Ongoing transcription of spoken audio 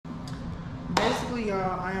Basically,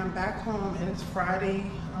 y'all, I am back home and it's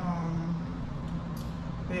Friday.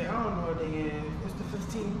 I don't know what day it is. It's the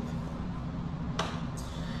 15th.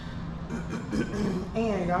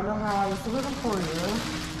 And y'all know how I used to live in Korea.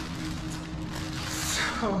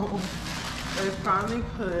 So they finally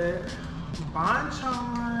put Bon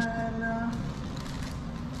Chon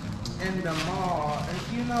in the mall.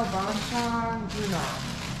 If you know Bon Chon, you know.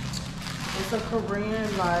 It's a Korean,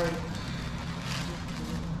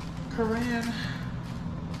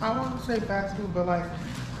 I won't say fast food, but like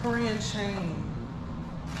Korean chain.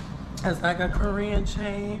 It's like a Korean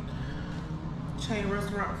chain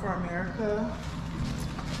restaurant for America.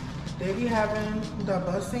 They be having the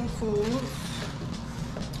busting foods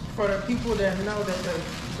for the people that know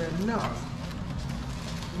that know.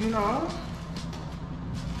 You know?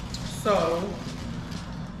 So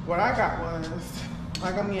what I got was,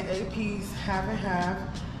 I got me an 8-piece half and half,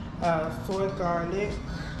 soy garlic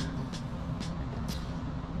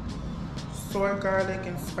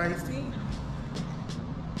and spicy.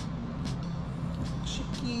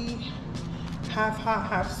 Cheeky, half hot,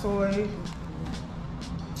 half soy.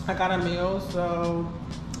 I got a meal, so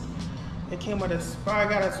it came with a Sprite. I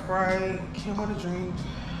got a Sprite, came with a drink.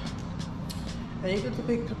 And you get to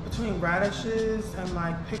pick between radishes and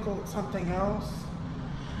like pickle something else.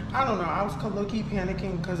 I don't know, I was low-key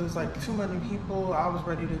panicking because it was like too many people. I was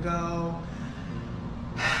ready to go.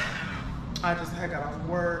 I just had got off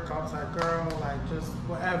work. I was like, girl, like just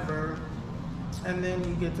whatever. And then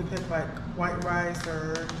you get to pick like white rice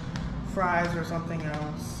or fries or something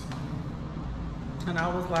else. And I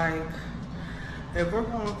was like, if we're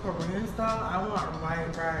going Korean style, I want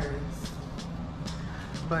white rice.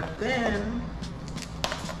 But then,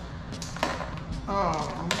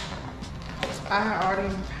 I had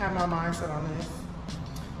already had my mindset on this.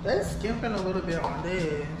 They're skimping a little bit on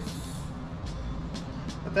this.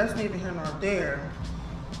 But that's neither here nor there.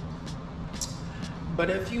 But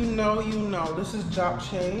if you know, you know. This is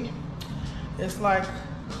japchae. It's like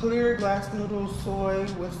clear glass noodle soy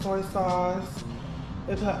with soy sauce.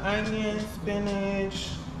 They put onion,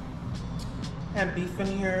 spinach, and beef in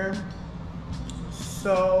here.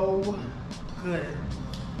 So good.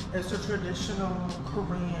 It's a traditional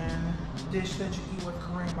Korean dish that you eat with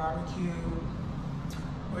Korean barbecue.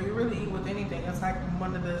 Or you really eat with anything. It's like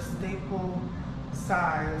one of the staple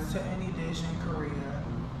sides to any dish in Korea.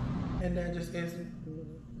 And that just is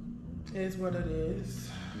what it is.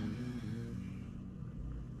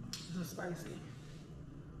 It's spicy.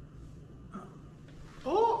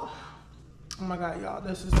 Oh my God, y'all,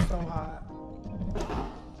 this is so hot.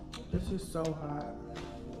 This is so hot.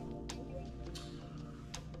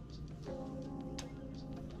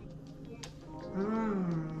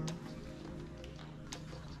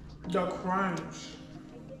 The crunch.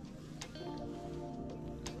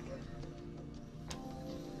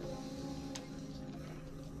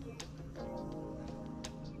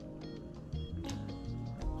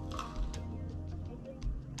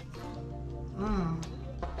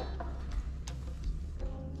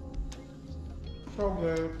 So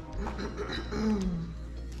good.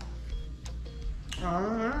 I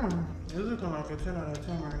don't know. This is looking like a 10 out of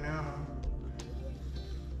 10 right now.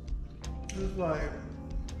 It's like,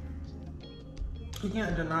 you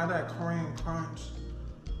can't deny that Korean crunch.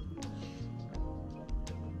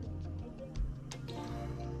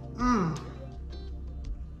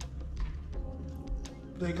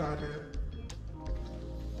 They got it.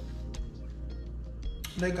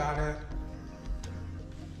 They got it.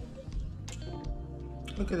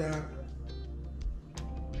 Look at that.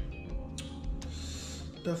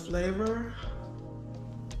 The flavor.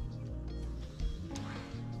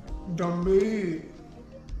 The meat.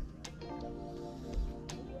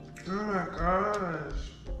 Oh my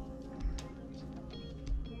gosh.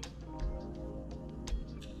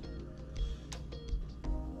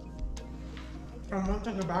 And one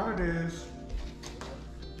thing about it is,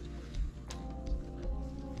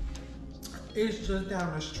 it's just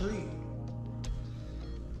down the street.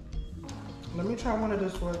 Let me try one of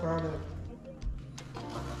this soy garlic.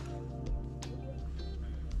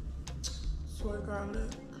 Soy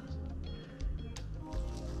garlic.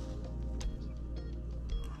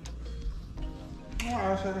 Oh,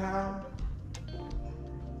 I should have.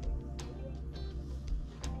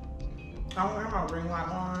 I don't have my ring light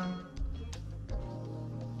on.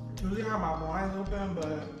 Usually I have my blinds open,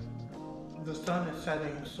 but the sun is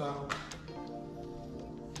setting, so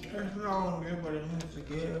it's not gonna give what it needs to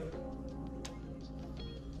give.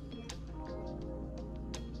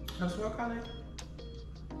 That's what I it.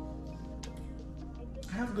 It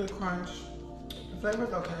has good crunch. The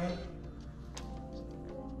flavor's okay.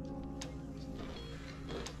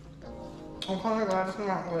 I'm kind of glad it's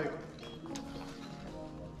not like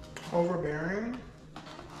overbearing,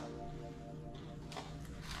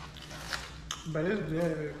 but it's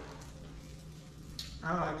good.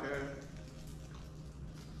 I like it.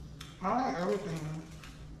 I like everything.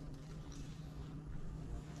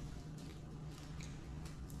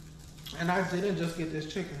 And I didn't just get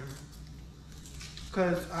this chicken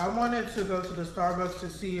because I wanted to go to the Starbucks to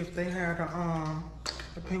see if they had a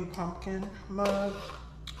pink pumpkin mug.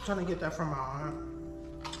 I'm trying to get that from my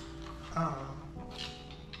aunt.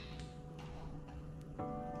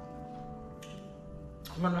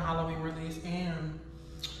 One of the Halloween release, and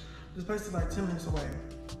this place is like 10 minutes away.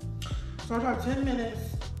 So I got 10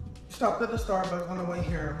 minutes, stopped at the Starbucks on the way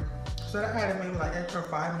here. So that added maybe like extra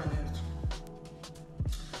 5 minutes.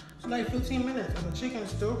 It's like 15 minutes and the chicken is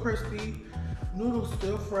still crispy, noodles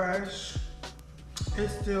still fresh, it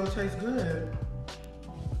still tastes good.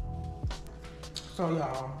 So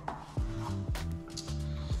y'all,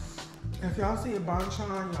 if y'all see a Bon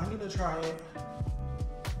Chon, y'all need to try it.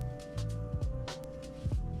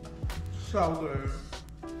 So good.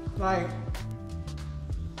 Like,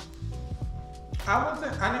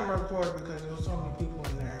 I didn't record because there was so many people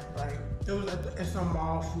in there. Like, it was it's a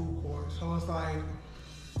mall food court. So it's like,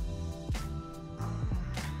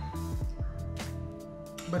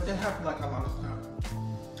 but they have like a lot of stuff.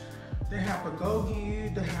 They have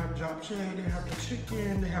bulgogi, they have japchae, they have the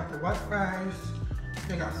chicken, they have the white rice,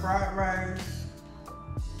 they got fried rice,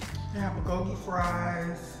 they have bulgogi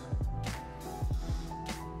fries,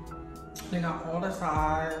 they got all the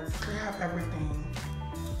sides, they have everything.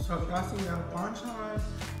 So if y'all see a Bon Chon,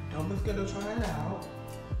 don't forget to try it out.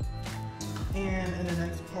 And in the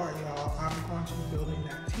next part, y'all, I'm going to be building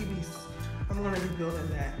that TV. I'm going to be building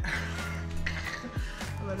that.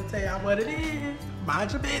 I'm going to tell y'all what it is.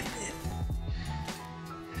 Mind your business.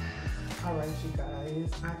 All right, you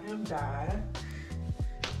guys, I am back.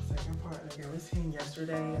 Second part, like I was saying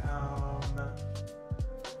yesterday.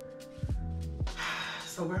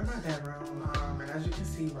 So we're in my bedroom, and as you can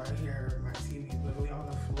see right here, my TV is literally on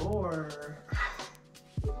the floor.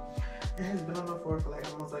 It has been on the floor for like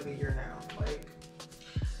almost like a year now. Like,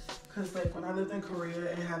 cause like when I lived in Korea,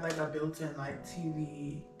 it had like a built-in like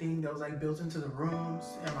TV thing that was like built into the rooms,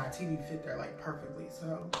 and my TV fit there like perfectly.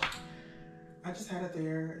 So I just had it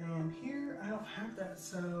there, and here I don't have that.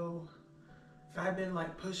 So I've been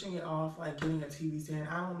like pushing it off, like getting a TV stand.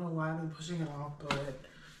 I don't know why I've been pushing it off, but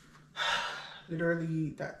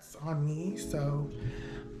literally that's on me. So,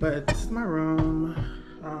 but this is my room.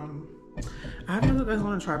 I haven't looked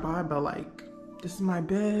on a tripod, but like this is my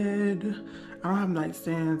bed. I don't have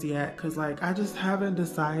nightstands yet because like I just haven't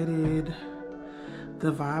decided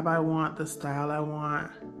the vibe I want, the style I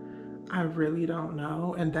want. I really don't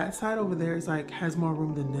know. And that side over there is like has more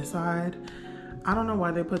room than this side. I don't know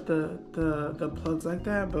why they put the plugs like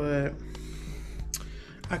that, but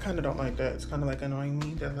I kind of don't like that. It's kind of like annoying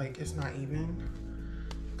me that like it's not even,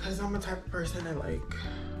 because I'm a type of person that like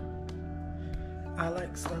I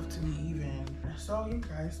like stuff to be even. So you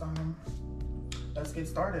guys, let's get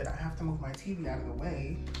started. I have to move my TV out of the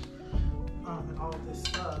way, and all of this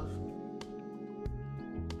stuff.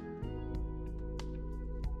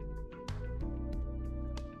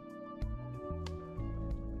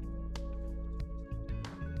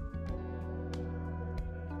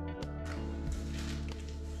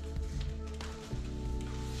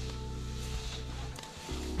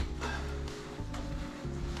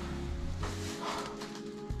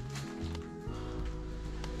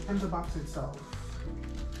 And the box itself.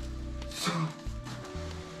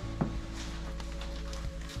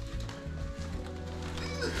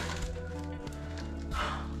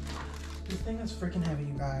 This thing is freaking heavy,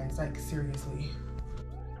 you guys. Like, seriously.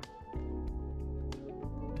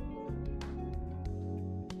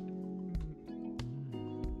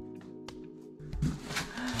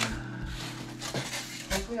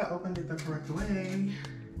 Hopefully I opened it the correct way.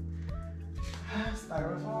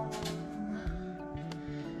 Styrofoam.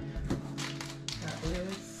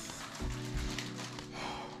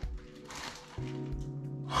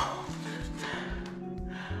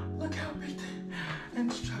 Look how big the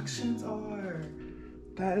instructions are.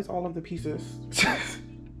 That is all of the pieces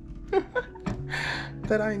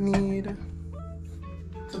that I need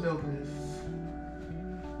to build this.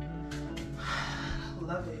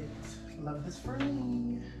 Love it. Love this for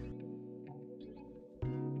me.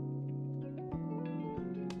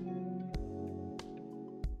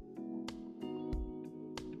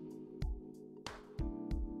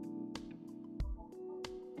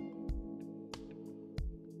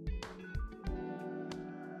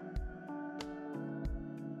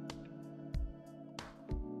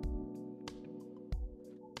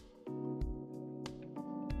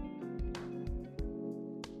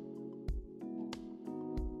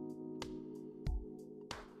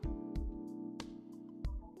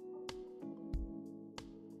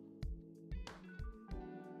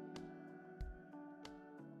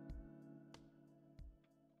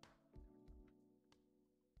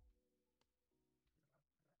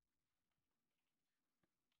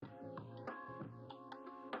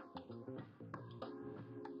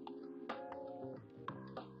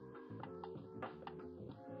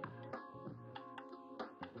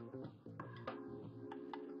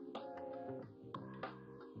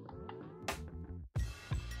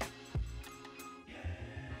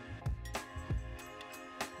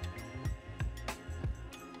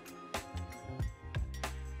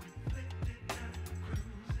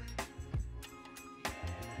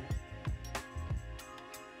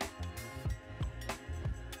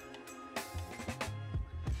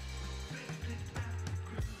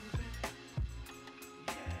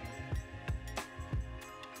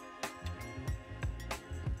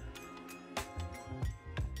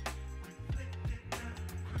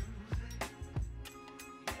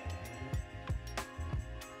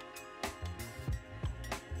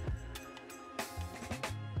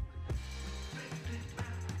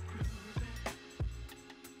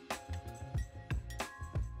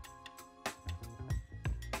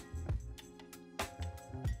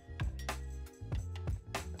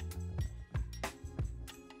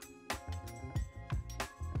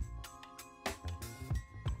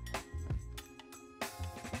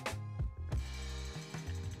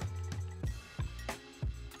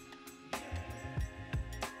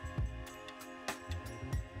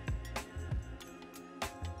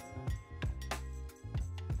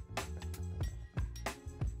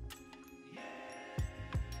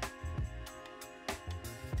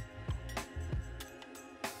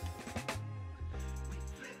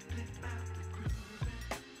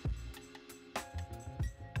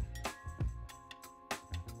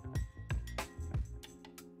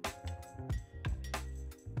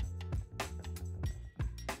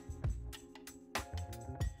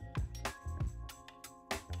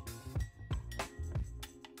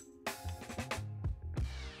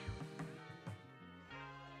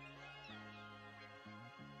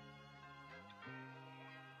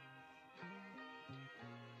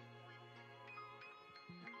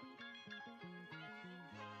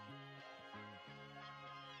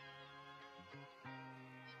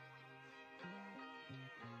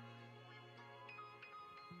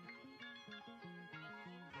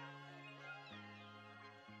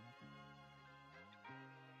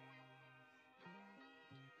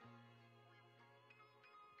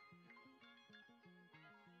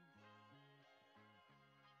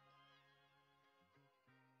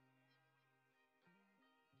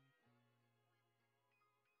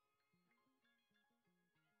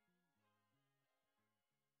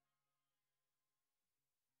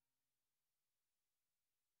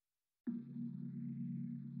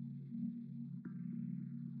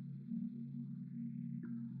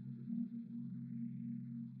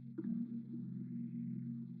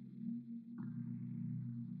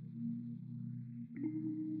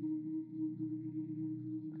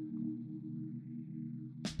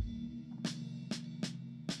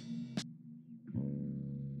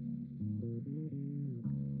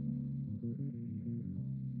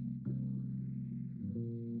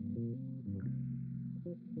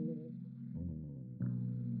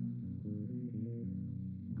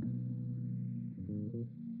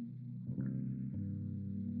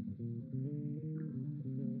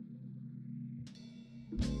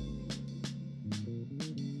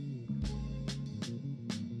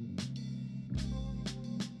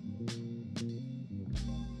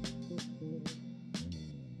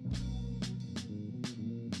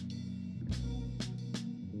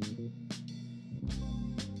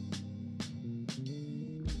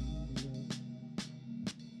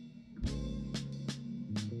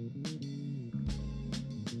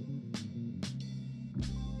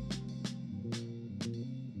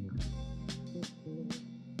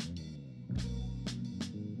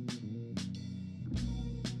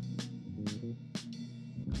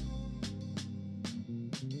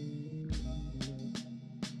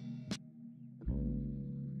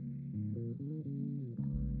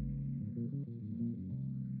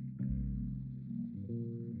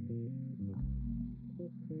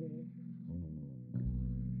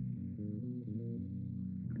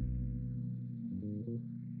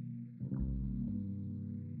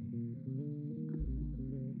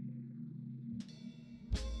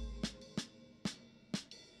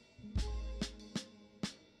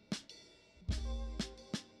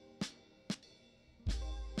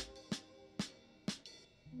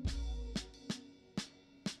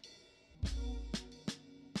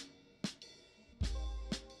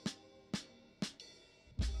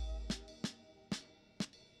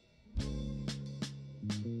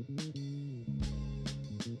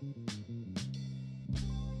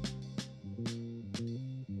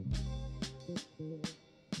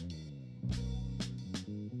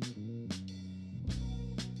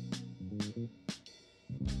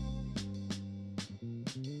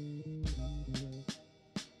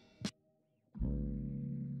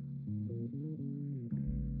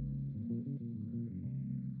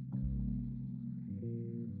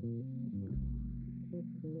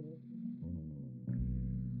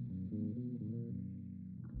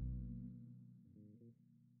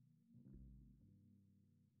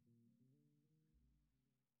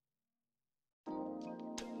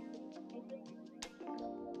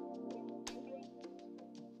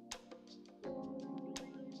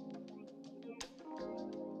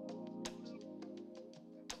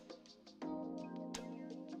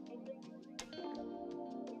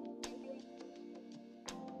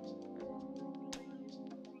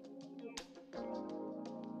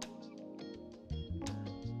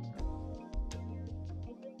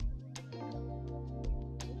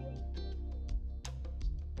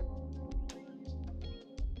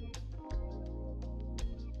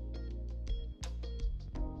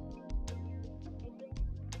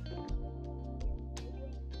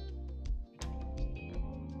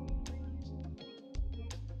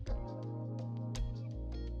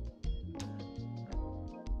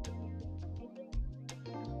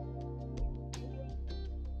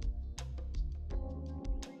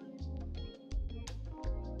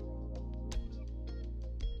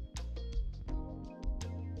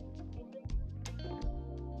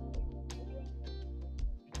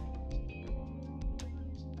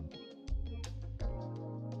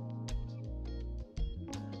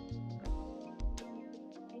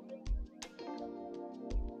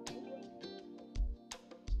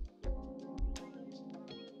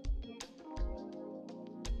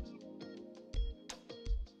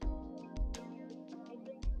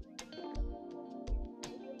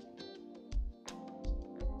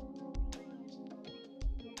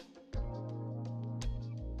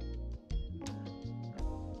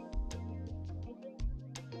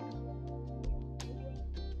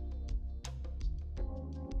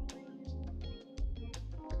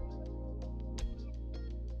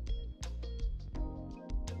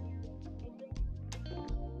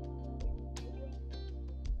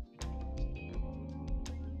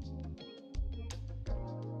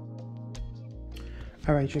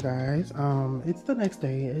 All right, you guys. It's the next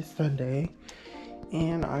day. It's Sunday,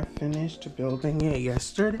 and I finished building it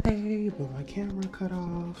yesterday, but my camera cut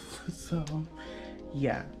off. So,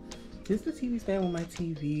 yeah, this is the TV stand with my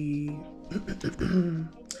TV.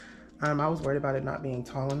 I was worried about it not being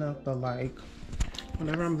tall enough, but like,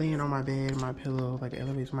 whenever I'm laying on my bed, my pillow like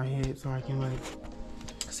elevates my head so I can like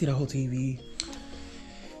see the whole TV.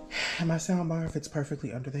 And my sound bar fits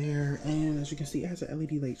perfectly under there, and as you can see, it has an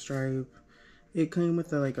LED light stripe. It came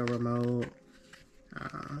with like a remote.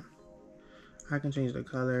 I can change the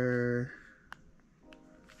color,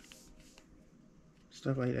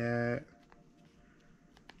 stuff like that.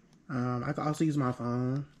 I can also use my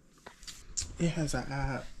phone. it has an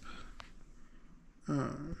app.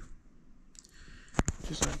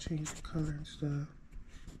 Just like change the color and stuff.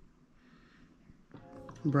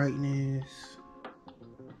 Brightness.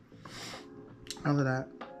 All of that.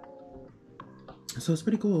 So it's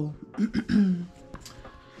pretty cool.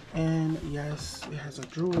 And yes, it has a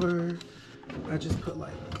drawer. I just put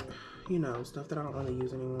like, you know, stuff that I don't really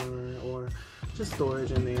use anymore, or just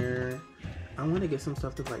storage in there. I want to get some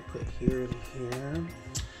stuff to like put here and here.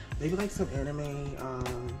 Maybe like some anime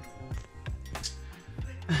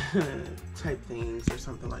type things or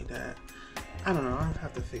something like that. I don't know. I'll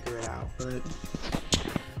have to figure it out. But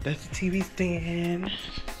that's the TV stand.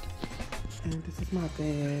 And this is my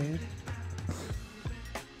bed.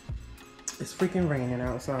 It's freaking raining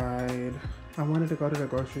outside. I wanted to go to the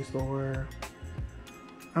grocery store.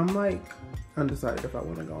 I'm like undecided if I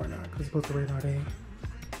want to go or not because it's supposed to rain all day.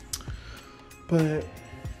 But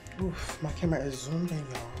oof, my camera is zoomed in,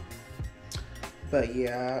 y'all. But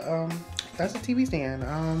yeah, that's a TV stand.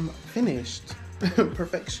 Finished.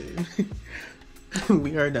 Perfection.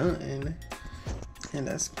 We are done. And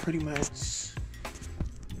that's pretty much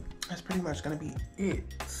gonna be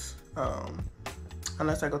it.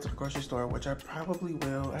 Unless I go to the grocery store, which I probably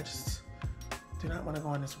will. I just do not want to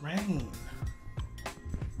go in this rain.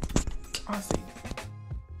 I'll see.